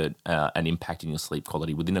notice an impact in your sleep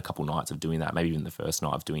quality within a couple nights of doing that, maybe even the first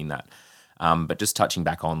night of doing that. But just touching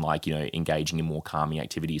back on engaging in more calming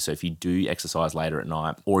activities. So if you do exercise later at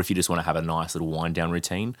night or if you just want to have a nice little wind down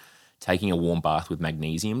routine, taking a warm bath with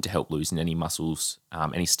magnesium to help loosen any muscles,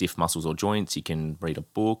 any stiff muscles or joints. You can read a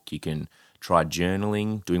book. You can try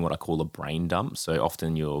journaling, doing what I call a brain dump. So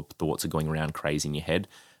often your thoughts are going around crazy in your head,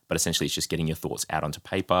 but essentially it's just getting your thoughts out onto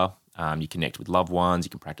paper. You connect with loved ones. You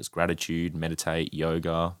can practice gratitude, meditate,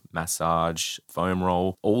 yoga, massage, foam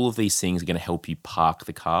roll. All of these things are going to help you park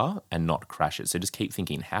the car and not crash it. So just keep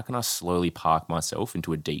thinking, how can I slowly park myself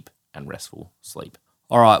into a deep and restful sleep?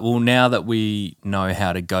 All right, well, now that we know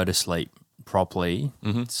how to go to sleep properly,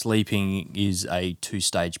 sleeping is a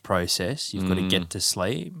 2-stage process. You've got to get to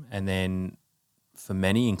sleep, and then for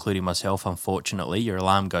many, including myself, unfortunately, your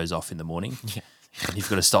alarm goes off in the morning and you've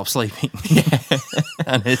got to stop sleeping.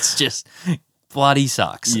 And it's just bloody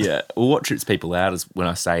sucks. Yeah. Well, what trips people out is when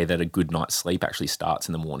I say that a good night's sleep actually starts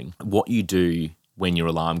in the morning. What you do when your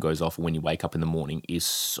alarm goes off or when you wake up in the morning is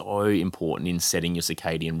so important in setting your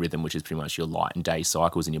circadian rhythm, which is pretty much your light and day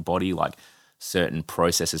cycles in your body. Like certain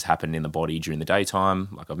processes happen in the body during the daytime,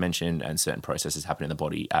 like I've mentioned, and certain processes happen in the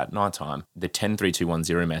body at nighttime. The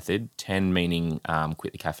 10-3-2-1-0 method, 10 meaning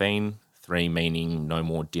quit the caffeine, 3 meaning no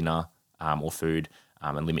more dinner or food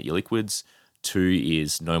and limit your liquids. 2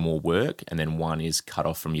 is no more work, and then 1 is cut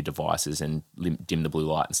off from your devices and dim the blue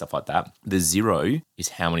light and stuff like that. The 0 is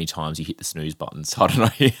how many times you hit the snooze button. So I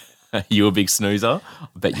don't know, are you a big snoozer? I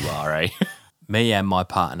bet you are, eh? Me and my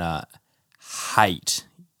partner hate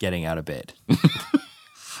getting out of bed.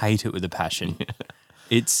 Hate it with a passion.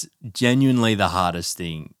 It's genuinely the hardest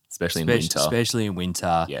thing. Especially in winter. Especially in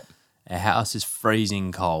winter. Yeah. Our house is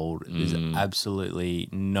freezing cold. There's absolutely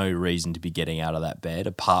no reason to be getting out of that bed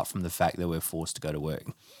apart from the fact that we're forced to go to work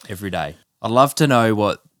every day. I'd love to know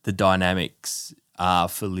what the dynamics are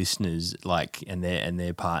for listeners, like and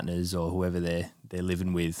their partners or whoever they're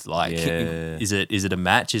living with. Like, is it a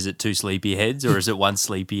match? Is it 2 sleepy heads, or is it 1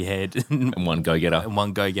 sleepy head and 1 go-getter? And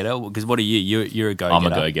 1 go-getter? Because what are you? You're a go-getter.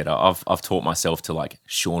 I'm a go-getter. I've taught myself to, like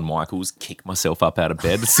Shawn Michaels, kick myself up out of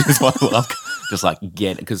bed as soon as my alarm, just like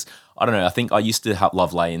get it. Because I don't know, I think I used to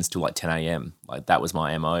love lay-ins till like 10 a.m. Like that was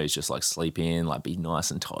my MO, is just like sleep in, like be nice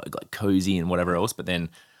and tight, like cozy and whatever else. But then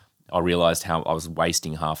I realized how I was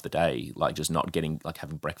wasting half the day, like just not getting, like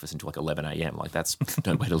having breakfast until like 11 a.m. Like that's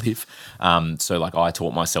no way to live. So like I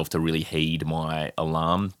taught myself to really heed my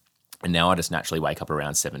alarm, and now I just naturally wake up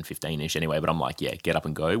around 7:15ish anyway. But I'm like, yeah, get up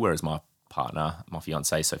and go. Whereas my partner, my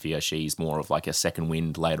fiance Sophia, she's more of like a second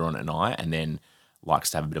wind later on at night, and then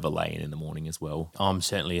likes to have a bit of a lay in the morning as well. I'm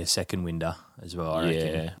certainly a second winder as well, I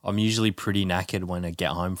reckon. I'm usually pretty knackered when I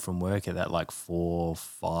get home from work at that like 4,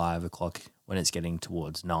 5 o'clock. When it's getting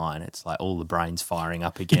towards 9, it's like all the brain's firing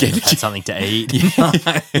up again. I've had something to eat.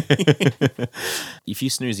 If you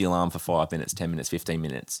snooze the alarm for 5 minutes, 10 minutes, 15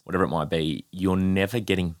 minutes, whatever it might be, you're never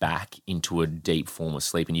getting back into a deep form of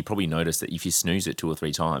sleep. And you probably notice that if you snooze it 2 or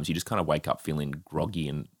 3 times, you just kind of wake up feeling groggy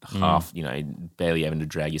and half, barely having to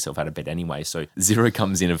drag yourself out of bed anyway. So 0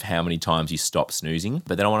 comes in of how many times you stop snoozing.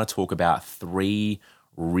 But then I want to talk about 3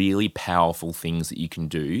 really powerful things that you can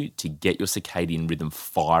do to get your circadian rhythm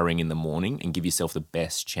firing in the morning and give yourself the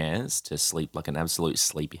best chance to sleep like an absolute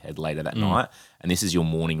sleepyhead later that night. And this is your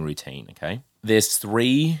morning routine, okay? There's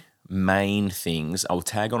 3 main things. I'll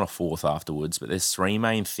tag on a 4th afterwards, but there's 3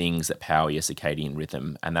 main things that power your circadian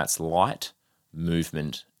rhythm, and that's light,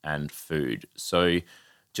 movement, and food. So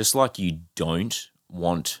just like you don't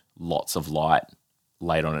want lots of light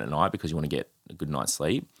late on at night because you want to get a good night's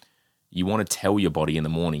sleep, you want to tell your body in the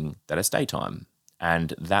morning that it's daytime.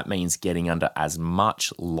 And that means getting under as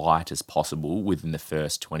much light as possible within the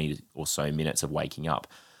first 20 or so minutes of waking up.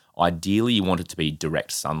 Ideally, you want it to be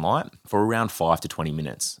direct sunlight for around 5 to 20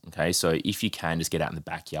 minutes. Okay, so if you can, just get out in the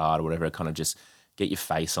backyard or whatever, kind of just get your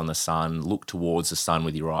face on the sun, look towards the sun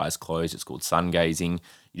with your eyes closed. It's called sun gazing.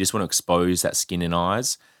 You just want to expose that skin and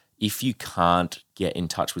eyes. If you can't get in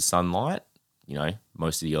touch with sunlight,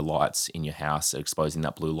 most of your lights in your house are exposing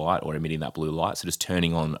that blue light or emitting that blue light. So just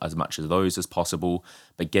turning on as much of those as possible.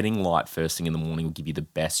 But getting light first thing in the morning will give you the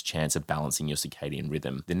best chance of balancing your circadian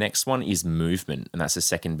rhythm. The next one is movement, and that's the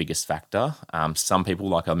second biggest factor. Some people,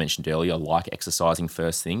 like I mentioned earlier, like exercising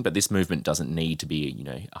first thing, but this movement doesn't need to be,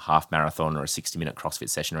 a half marathon or a 60-minute CrossFit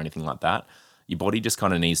session or anything like that. Your body just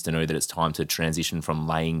kind of needs to know that it's time to transition from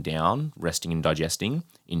laying down, resting and digesting,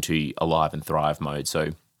 into alive and thrive mode.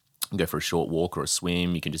 So go for a short walk or a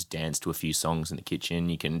swim. You can just dance to a few songs in the kitchen.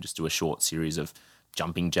 You can just do a short series of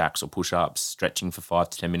jumping jacks or push-ups, stretching for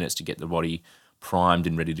 5 to 10 minutes to get the body primed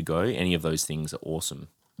and ready to go. Any of those things are awesome.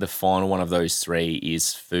 The final one of those three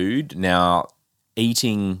is food. Now,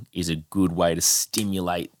 eating is a good way to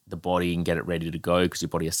stimulate the body and get it ready to go because your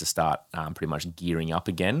body has to start pretty much gearing up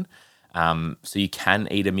again. So you can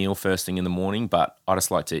eat a meal first thing in the morning, but I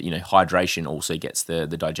just like to, hydration also gets the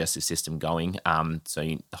digestive system going. So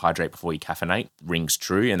you hydrate before you caffeinate rings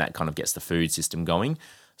true, and that kind of gets the food system going.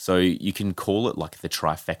 So you can call it like the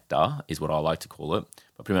trifecta is what I like to call it,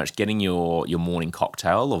 but pretty much getting your morning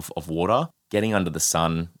cocktail of water, getting under the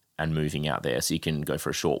sun, and moving out there. So you can go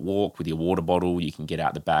for a short walk with your water bottle. You can get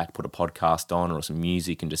out the back, put a podcast on or some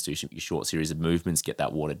music and just do your short series of movements, get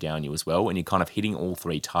that water down you as well. And you're kind of hitting all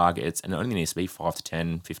three targets, and it only needs to be 5 to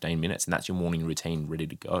 10, 15 minutes, and that's your morning routine ready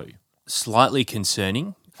to go. Slightly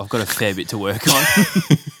concerning. I've got a fair bit to work on.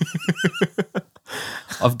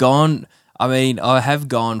 I have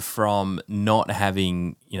gone from not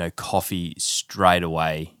having, coffee straight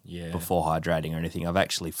away before hydrating or anything. I've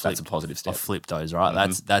actually flipped. That's a positive step. I've flipped those, right?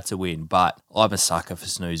 Mm-hmm. That's a win. But I'm a sucker for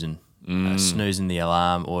snoozing. Snoozing the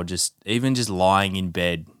alarm, or just lying in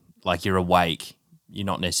bed like you're awake. You're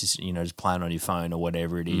not necessarily, just playing on your phone or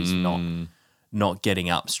whatever it is, not getting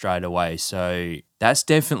up straight away. So that's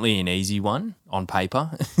definitely an easy one on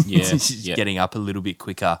paper. Yeah. Getting up a little bit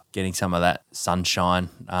quicker, getting some of that sunshine.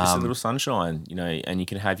 Just a little sunshine, and you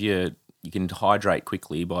can hydrate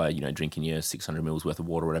quickly by, drinking your 600 mils worth of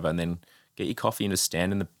water or whatever, and then get your coffee and just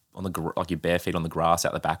stand like your bare feet on the grass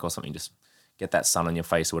out the back or something. Just get that sun on your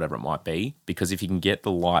face or whatever it might be. Because if you can get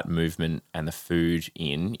the light movement and the food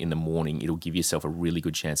in the morning, it'll give yourself a really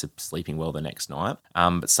good chance of sleeping well the next night.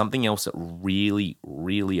 But something else that really,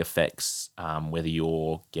 really affects whether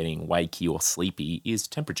you're getting wakey or sleepy is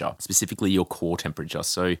temperature, specifically your core temperature.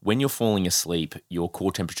 So when you're falling asleep, your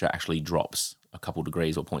core temperature actually drops a couple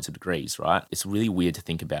degrees or points of degrees, right? It's really weird to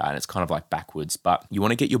think about, and it's kind of like backwards, but you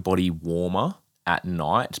want to get your body warmer at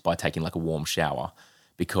night by taking like a warm shower.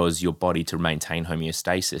 Because your body, to maintain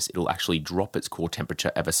homeostasis, it'll actually drop its core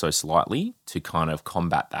temperature ever so slightly to kind of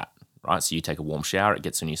combat that, right? So you take a warm shower, it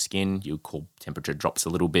gets on your skin, your core temperature drops a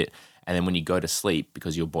little bit, and then when you go to sleep,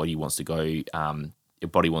 because your body wants to cool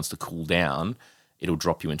down, it'll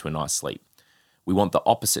drop you into a nice sleep. We want the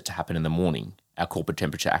opposite to happen in the morning. Our corporate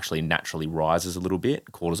temperature actually naturally rises a little bit,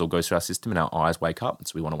 cortisol goes through our system, and our eyes wake up,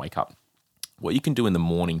 so we want to wake up. What you can do in the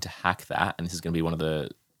morning to hack that, and this is going to be one of a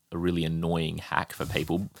really annoying hack for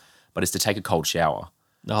people, but is to take a cold shower.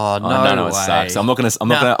 Oh no, it sucks. I'm not gonna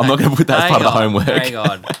put that as part of the homework. Hang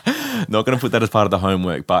on. Not gonna put that as part of the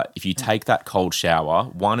homework. But if you take that cold shower,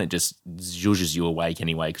 one, it just zhuzhes you awake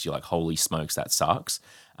anyway because you're like, holy smokes, that sucks.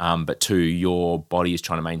 But two, your body is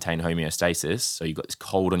trying to maintain homeostasis, so you've got this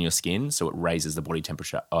cold on your skin, so it raises the body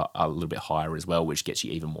temperature a little bit higher as well, which gets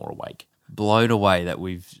you even more awake. Blown away that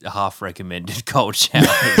we've half recommended cold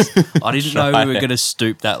showers. I didn't know we were going to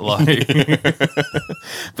stoop that low.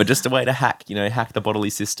 But just a way to hack the bodily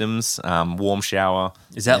systems. Warm shower.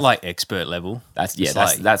 Is that like expert level?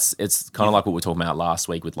 It's kind of like what we were talking about last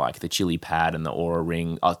week with like the Chili Pad and the Aura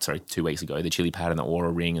Ring. 2 weeks ago, the Chili Pad and the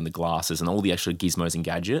Aura Ring and the glasses and all the extra gizmos and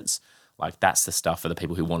gadgets. Like that's the stuff for the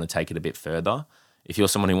people who want to take it a bit further. If you're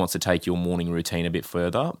someone who wants to take your morning routine a bit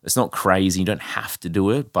further, it's not crazy. You don't have to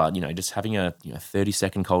do it, but just having a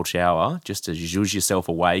 30-second cold shower just to zhuzh yourself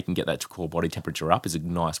awake and get that core body temperature up is a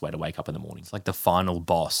nice way to wake up in the morning. It's like the final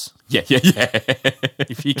boss. Yeah.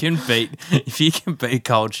 If you can beat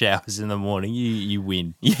cold showers in the morning, you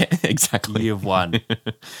win. Yeah, exactly. You have won.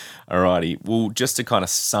 Alrighty. Well, just to kind of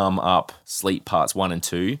sum up sleep parts 1 and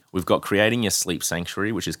 2, we've got creating your sleep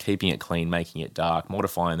sanctuary, which is keeping it clean, making it dark,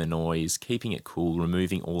 modifying the noise, keeping it cool,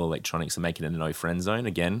 removing all electronics and making it a no-friend zone.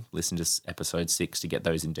 Again, listen to episode 6 to get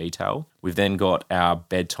those in detail. We've then got our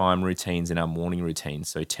bedtime routines and our morning routines.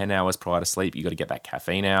 So 10 hours prior to sleep, you got to get that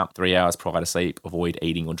caffeine out. 3 hours prior to sleep, avoid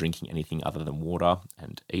eating or drinking anything other than water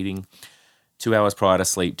and eating. 2 hours prior to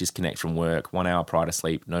sleep, disconnect from work. 1 hour prior to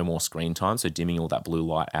sleep, no more screen time. So dimming all that blue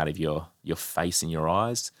light out of your face and your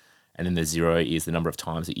eyes. And then the 0 is the number of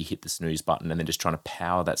times that you hit the snooze button, and then just trying to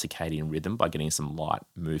power that circadian rhythm by getting some light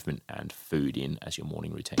movement and food in as your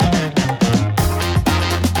morning routine.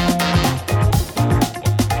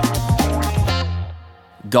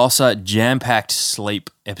 Gosser, jam-packed sleep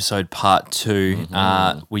episode part 2.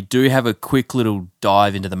 We do have a quick little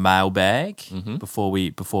dive into the mailbag before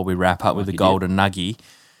we wrap up with the golden nuggie.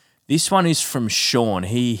 This one is from Sean.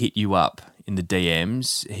 He hit you up in the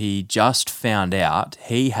DMs. He just found out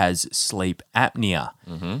he has sleep apnea.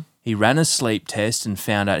 He ran a sleep test and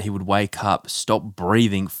found out he would wake up, stop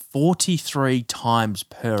breathing 43 times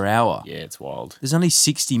per hour. Yeah, it's wild. There's only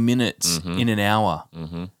 60 minutes in an hour.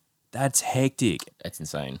 That's hectic. That's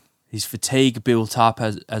insane. His fatigue built up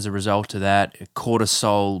as a result of that,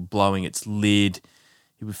 cortisol blowing its lid.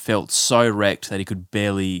 He felt so wrecked that he could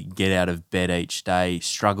barely get out of bed each day,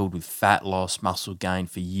 struggled with fat loss, muscle gain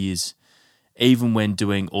for years, even when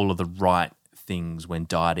doing all of the right things when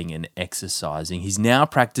dieting and exercising. He's now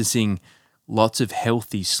practicing lots of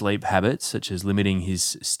healthy sleep habits, such as limiting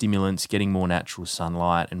his stimulants, getting more natural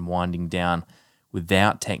sunlight, and winding down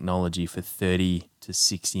without technology for 30 to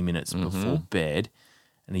 60 minutes before bed.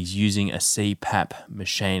 And he's using a CPAP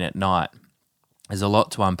machine at night. There's a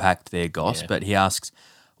lot to unpack there, Goss, but he asks,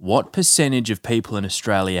 what percentage of people in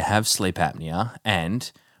Australia have sleep apnea,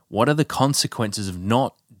 and what are the consequences of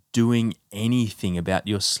not doing anything about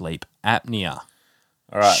your sleep apnea?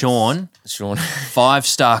 All right. Sean,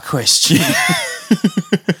 5-star question.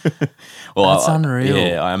 Well, that's unreal.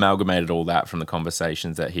 Yeah, I amalgamated all that from the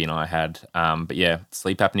conversations that he and I had. But yeah,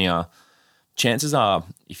 sleep apnea, chances are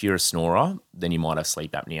if you're a snorer, then you might have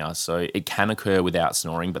sleep apnea. So it can occur without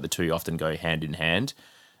snoring, but the two often go hand in hand.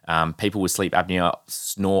 People with sleep apnea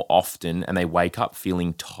snore often and they wake up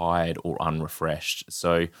feeling tired or unrefreshed.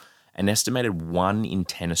 So an estimated 1 in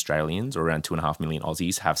 10 Australians, or around 2.5 million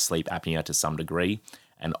Aussies, have sleep apnea to some degree.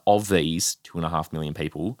 And of these 2.5 million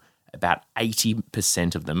people, about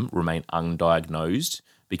 80% of them remain undiagnosed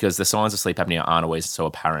because the signs of sleep apnea aren't always so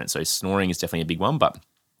apparent. So snoring is definitely a big one, but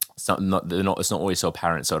it's not always so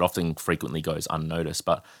apparent. So it often frequently goes unnoticed.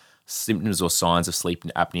 But symptoms or signs of sleep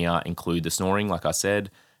apnea include the snoring, like I said,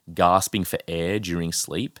 gasping for air during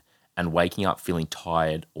sleep, and waking up feeling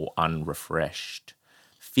tired or unrefreshed.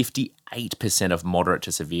 58% of moderate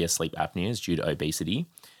to severe sleep apnea is due to obesity,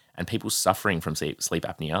 and people suffering from sleep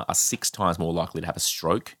apnea are 6 times more likely to have a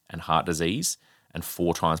stroke and heart disease, and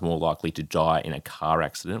 4 times more likely to die in a car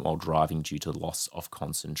accident while driving due to loss of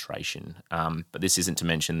concentration. But this isn't to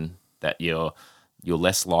mention that you're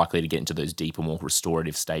less likely to get into those deeper, more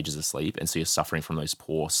restorative stages of sleep, and so you're suffering from those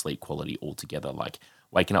poor sleep quality altogether, like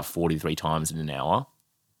waking up 43 times in an hour.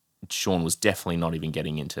 Sean was definitely not even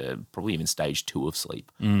getting into probably even stage 2 of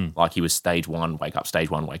sleep. Like he was stage 1, wake up,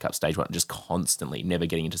 stage 1, wake up, stage 1, just constantly, never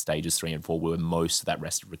getting into stages 3 and 4 where most of that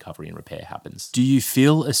rest, recovery and repair happens. Do you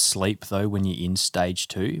feel asleep though when you're in stage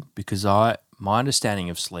 2? Because my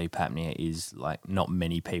understanding of sleep apnea is like not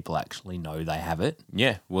many people actually know they have it.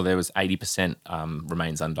 Yeah, well there was 80%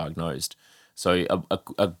 remains undiagnosed. So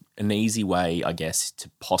an easy way, I guess,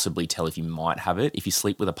 to possibly tell if you might have it, if you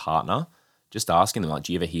sleep with a partner, just asking them, like,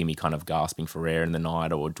 do you ever hear me kind of gasping for air in the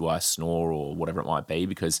night, or do I snore, or whatever it might be?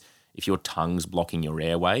 Because if your tongue's blocking your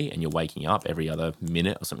airway and you're waking up every other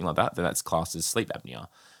minute or something like that, then that's classed as sleep apnea.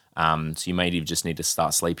 So you may just need to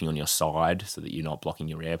start sleeping on your side so that you're not blocking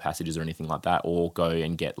your air passages or anything like that, or go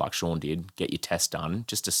and get, like Sean did, get your test done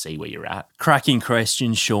just to see where you're at. Cracking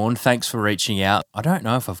question, Sean. Thanks for reaching out. I don't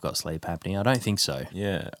know if I've got sleep apnea. I don't think so.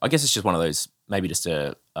 Yeah. I guess it's just one of those, maybe just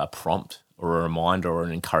a prompt or a reminder or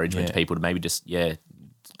an encouragement to people to maybe just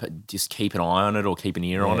keep an eye on it or keep an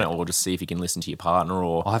ear on it, or just see if you can listen to your partner.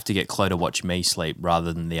 Or I'll have to get Chloe to watch me sleep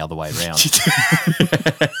rather than the other way around.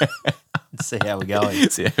 See how we're going.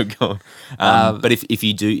 But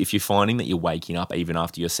if you're finding that you're waking up even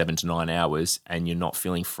after your 7 to 9 hours and you're not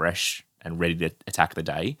feeling fresh and ready to attack the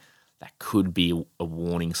day, that could be a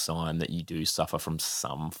warning sign that you do suffer from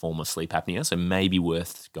some form of sleep apnea. So maybe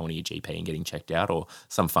worth going to your GP and getting checked out, or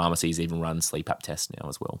some pharmacies even run sleep app tests now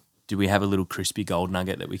as well. Do we have a little crispy gold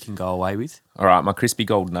nugget that we can go away with? All right, my crispy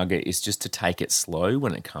gold nugget is just to take it slow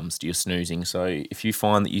when it comes to your snoozing. So if you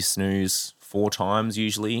find that you snooze 4 times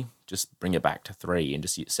usually, just bring it back to 3 and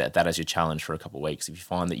just set that as your challenge for a couple of weeks. If you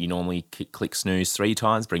find that you normally click snooze 3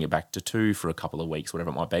 times, bring it back to 2 for a couple of weeks, whatever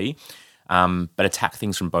it might be. But attack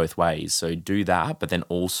things from both ways. So do that, but then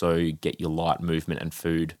also get your light movement and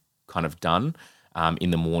food kind of done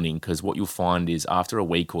in the morning, because what you'll find is after a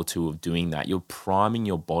week or 2 of doing that, you're priming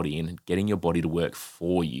your body and getting your body to work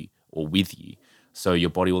for you or with you. So your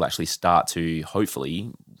body will actually start to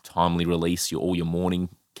hopefully timely release all your morning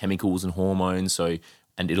chemicals and hormones.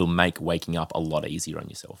 And it'll make waking up a lot easier on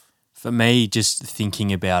yourself. For me, just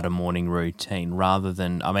thinking about a morning routine rather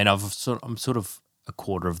than, I mean, I'm sort of a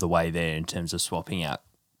quarter of the way there in terms of swapping out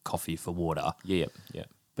coffee for water. Yeah.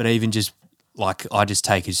 But even just like I just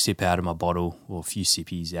take a sip out of my bottle or a few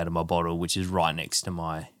sippies out of my bottle, which is right next to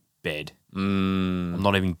my bed. I'm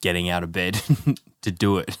not even getting out of bed to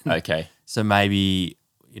do it. Okay. So maybe,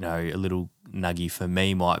 a little nuggie for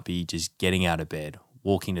me might be just getting out of bed,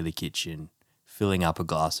 walking to the kitchen, filling up a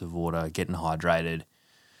glass of water, getting hydrated.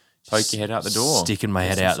 Poke your head out the door. Sticking my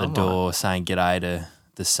head out the door, saying g'day to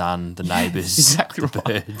the sun, the neighbours, Exactly the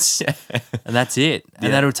right. birds. And that's it.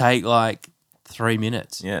 And that'll take like 3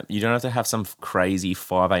 minutes. Yeah, you don't have to have some crazy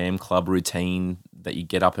 5 a.m. club routine that you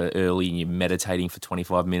get up early and you're meditating for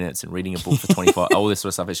 25 minutes and reading a book for 25, all this sort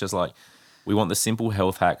of stuff. It's just like, we want the simple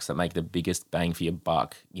health hacks that make the biggest bang for your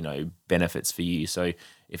buck, benefits for you. So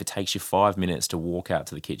if it takes you 5 minutes to walk out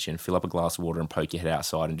to the kitchen, fill up a glass of water and poke your head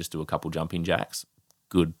outside and just do a couple jumping jacks,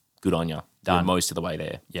 good on you. Done. You're most of the way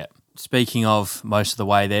there. Yeah. Speaking of most of the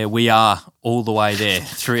way there, we are all the way there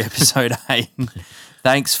through episode 8.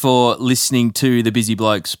 Thanks for listening to the Busy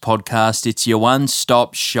Blokes podcast. It's your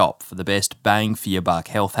one-stop shop for the best bang for your buck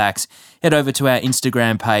health hacks. Head over to our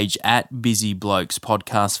Instagram page at Busy Blokes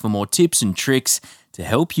Podcast for more tips and tricks to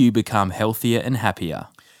help you become healthier and happier.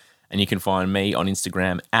 And you can find me on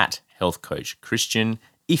Instagram at Health Coach Christian.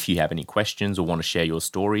 If you have any questions or want to share your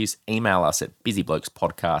stories, email us at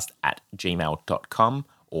busyblokespodcast@gmail.com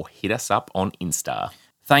or hit us up on Insta.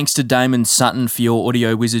 Thanks to Damon Sutton for your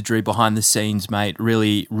audio wizardry behind the scenes, mate.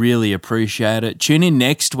 Really, really appreciate it. Tune in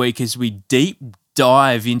next week as we deep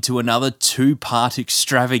dive into another 2-part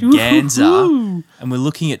extravaganza. And we're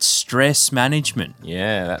looking at stress management.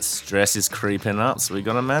 Yeah, that stress is creeping up, so we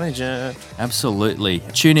got to manage it. Absolutely.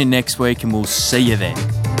 Tune in next week and we'll see you then.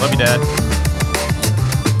 Love you, Dad.